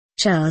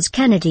Charles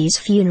Kennedy's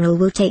funeral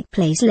will take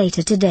place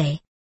later today.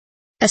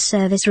 A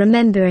service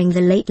remembering the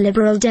late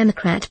Liberal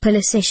Democrat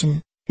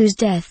politician, whose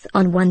death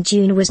on 1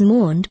 June was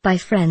mourned by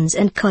friends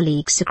and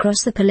colleagues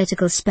across the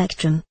political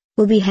spectrum,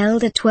 will be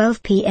held at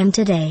 12 p.m.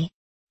 today.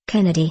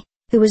 Kennedy,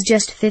 who was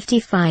just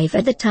 55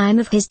 at the time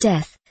of his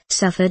death,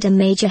 suffered a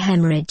major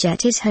hemorrhage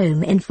at his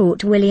home in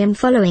Fort William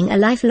following a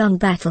lifelong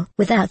battle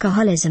with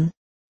alcoholism.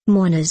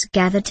 Mourners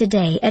gathered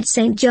today at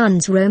St.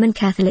 John's Roman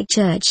Catholic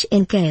Church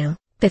in Cale,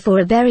 before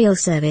a burial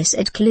service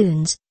at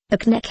Clunes,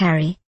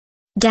 Achnacarry.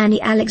 Danny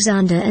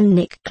Alexander and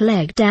Nick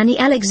Clegg. Danny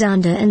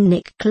Alexander and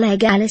Nick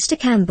Clegg. Alistair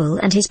Campbell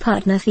and his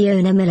partner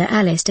Fiona Miller.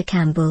 Alistair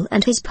Campbell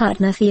and his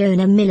partner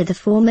Fiona Miller. The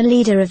former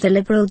leader of the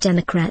Liberal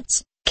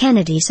Democrats,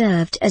 Kennedy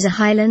served as a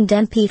Highland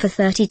MP for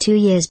 32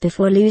 years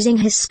before losing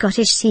his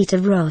Scottish seat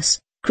of Ross,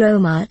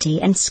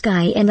 Cromarty and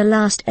Skye in the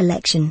last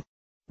election.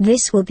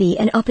 This will be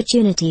an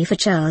opportunity for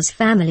Charles'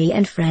 family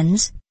and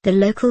friends, the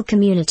local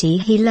community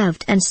he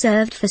loved and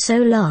served for so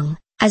long,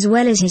 as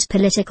well as his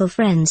political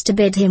friends, to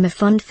bid him a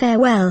fond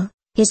farewell,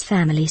 his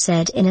family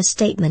said in a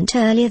statement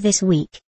earlier this week.